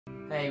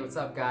Hey, what's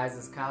up guys?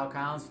 It's Kyle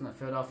Collins from the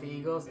Philadelphia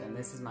Eagles, and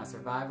this is my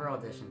Survivor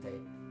audition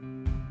tape.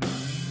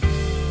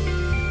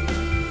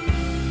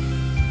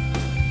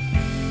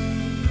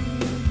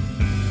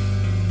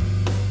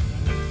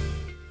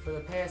 For the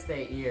past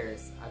 8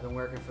 years, I've been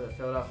working for the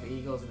Philadelphia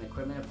Eagles in the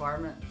equipment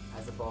department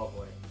as a ball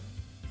boy.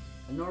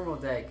 A normal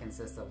day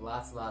consists of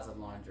lots of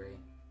laundry,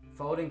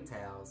 folding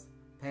towels,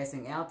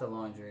 passing out the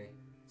laundry,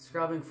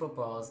 scrubbing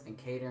footballs, and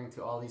catering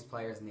to all these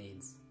players'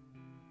 needs.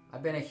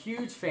 I've been a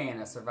huge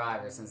fan of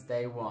Survivor since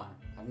day one.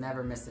 I've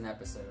never missed an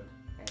episode.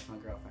 Ask my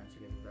girlfriend,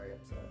 she gets very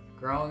upset.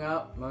 Growing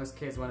up, most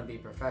kids want to be a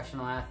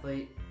professional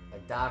athlete, a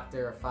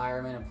doctor, a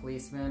fireman, a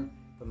policeman,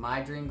 but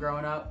my dream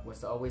growing up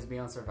was to always be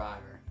on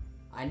Survivor.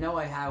 I know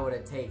I have what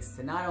it takes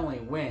to not only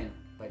win,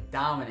 but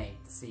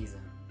dominate the season.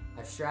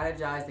 I've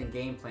strategized and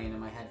game planned in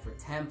my head for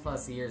 10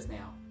 plus years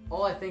now.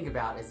 All I think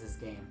about is this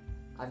game.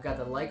 I've got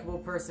the likable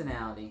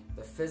personality,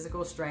 the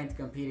physical strength to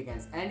compete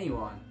against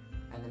anyone,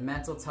 and the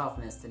mental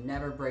toughness to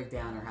never break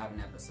down or have an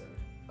episode.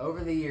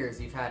 Over the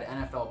years, you've had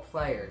NFL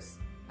players,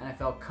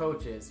 NFL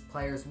coaches,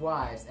 players'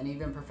 wives, and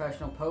even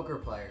professional poker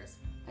players.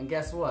 And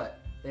guess what?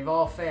 They've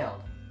all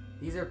failed.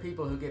 These are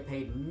people who get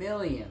paid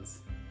millions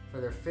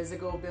for their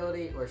physical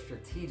ability or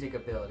strategic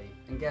ability.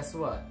 And guess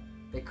what?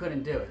 They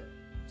couldn't do it.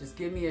 Just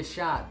give me a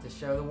shot to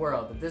show the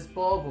world that this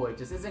ball boy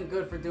just isn't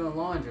good for doing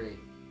laundry,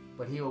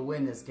 but he will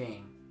win this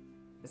game.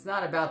 It's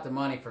not about the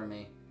money for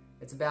me.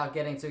 It's about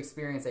getting to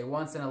experience a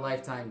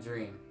once-in-a-lifetime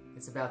dream.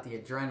 It's about the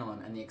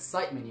adrenaline and the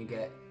excitement you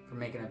get from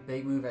making a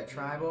big move at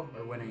Tribal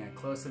or winning a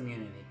close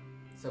immunity.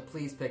 So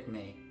please pick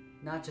me,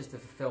 not just to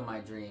fulfill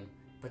my dream,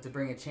 but to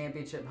bring a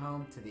championship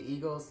home to the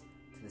Eagles,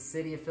 to the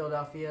city of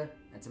Philadelphia,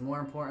 and to more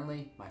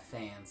importantly, my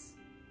fans.